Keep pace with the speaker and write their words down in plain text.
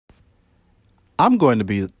I'm going to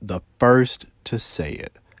be the first to say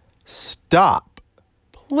it. Stop.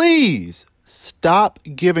 Please stop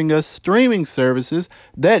giving us streaming services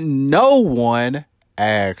that no one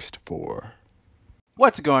asked for.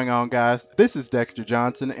 What's going on, guys? This is Dexter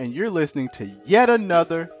Johnson, and you're listening to yet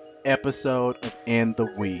another episode of In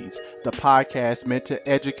the Weeds, the podcast meant to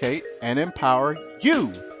educate and empower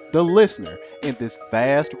you, the listener, in this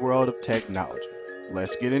vast world of technology.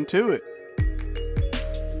 Let's get into it.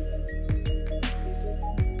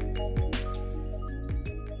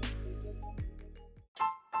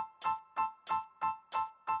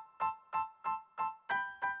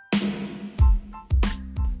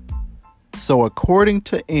 So according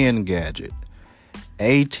to Engadget,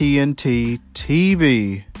 AT&T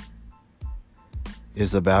TV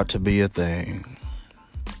is about to be a thing.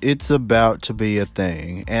 It's about to be a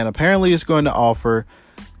thing. And apparently it's going to offer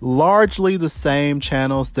largely the same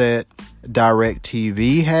channels that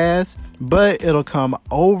DirecTV has, but it'll come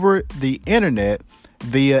over the internet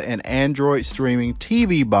via an Android streaming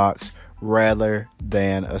TV box rather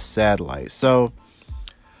than a satellite. So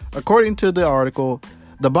according to the article,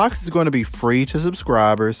 the box is going to be free to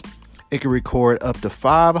subscribers. It can record up to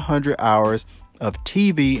 500 hours of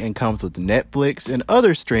TV and comes with Netflix and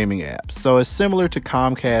other streaming apps. So it's similar to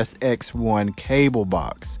Comcast X1 cable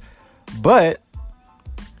box. But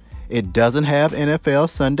it doesn't have NFL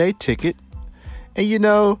Sunday Ticket. And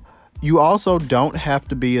you also don't have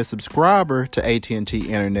to be a subscriber to AT&T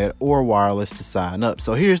Internet or wireless to sign up.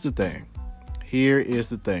 So here's the thing.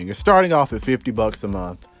 It's starting off at $50 a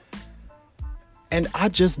month. And I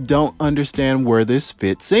just don't understand where this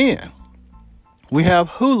fits in. We have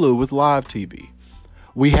Hulu with live TV.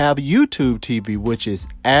 We have YouTube TV, which is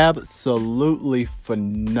absolutely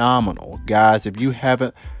phenomenal. Guys, if you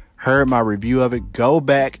haven't heard my review of it, go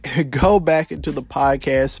back into the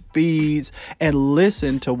podcast feeds and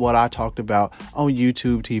listen to what I talked about on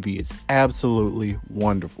YouTube TV. It's absolutely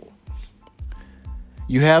wonderful.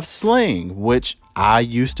 You have Sling, which I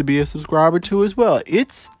used to be a subscriber to as well.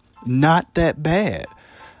 It's not that bad.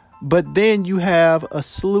 But then you have a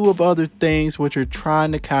slew of other things which are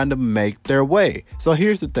trying to kind of make their way. So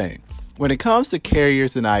here's the thing. When it comes to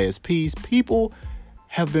carriers and ISPs, people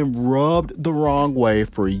have been rubbed the wrong way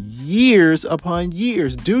for years upon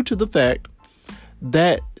years due to the fact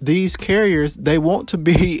that these carriers, they want to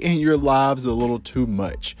be in your lives a little too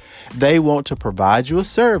much. They want to provide you a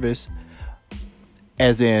service,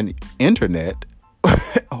 as in internet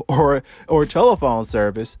or telephone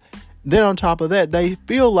service. Then on top of that, they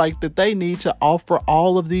feel like that they need to offer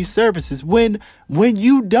all of these services when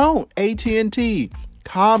you don't. AT&T,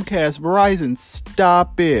 Comcast, Verizon,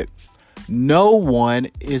 stop it. No one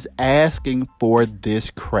is asking for this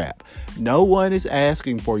crap. No one is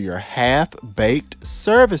asking for your half-baked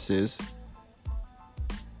services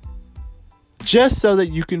just so that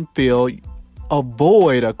you can fill a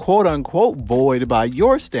void, a quote-unquote void by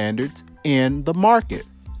your standards in the market.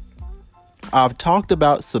 I've talked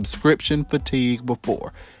about subscription fatigue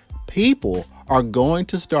before. People are going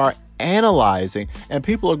to start analyzing and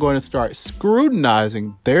people are going to start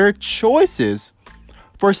scrutinizing their choices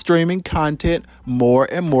for streaming content more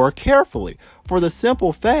and more carefully, for the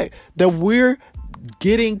simple fact that we're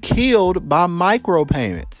getting killed by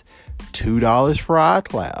micropayments. $2 for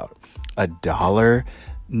iCloud,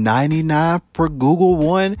 $1.99 for Google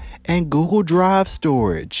One and Google Drive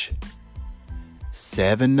storage,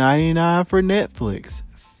 $7.99 for Netflix,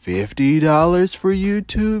 $50 for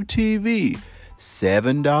YouTube TV,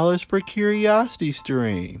 $7 for Curiosity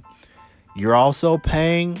Stream. You're also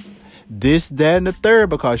paying this, that, and the third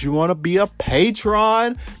because you want to be a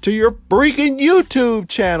patron to your freaking YouTube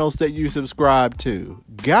channels that you subscribe to.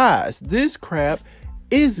 Guys, this crap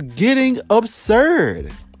is getting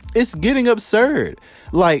absurd. It's getting absurd.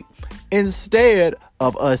 Like, instead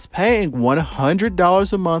of us paying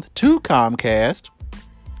 $100 a month to Comcast,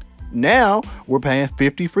 now we're paying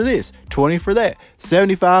 $50 for this, $20 for that,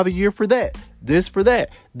 $75 a year for that, this for that,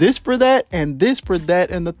 this for that, and this for that,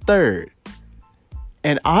 and the third.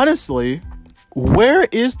 And honestly, where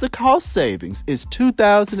is the cost savings? It's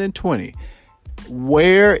 2020.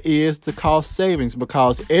 Where is the cost savings?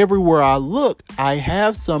 Because everywhere I look, I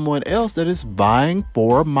have someone else that is vying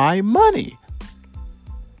for my money.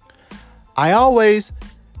 I always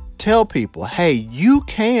tell people, hey, you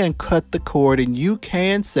can cut the cord and you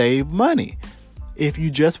can save money. If you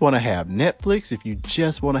just want to have Netflix, if you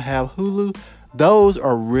just want to have Hulu, those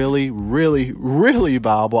are really, really, really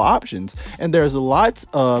viable options. And there's lots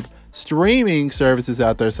of streaming services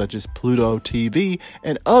out there such as Pluto TV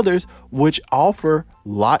and others which offer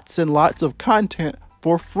lots and lots of content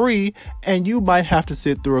for free, and you might have to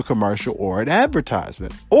sit through a commercial or an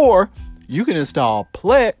advertisement, or You can install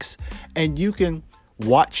Plex and you can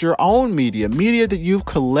watch your own media that you've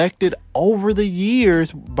collected over the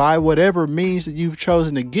years by whatever means that you've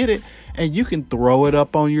chosen to get it, and you can throw it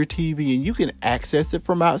up on your TV and you can access it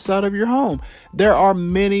from outside of your home. There are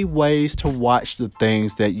many ways to watch the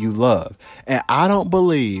things that you love, and I don't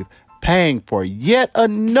believe paying for yet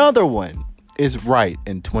another one is right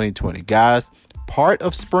in 2020. Guys, part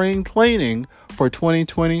of spring cleaning for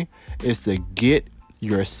 2020 is to get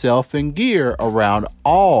yourself in gear around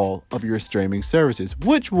all of your streaming services.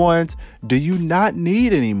 Which ones do you not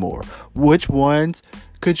need anymore? Which ones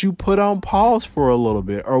could you put on pause for a little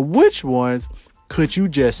bit? Or which ones could you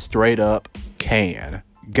just straight up can?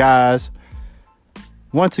 Guys,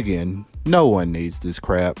 once again, no one needs this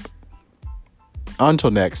crap. Until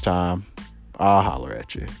next time, I'll holler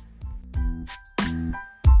at you.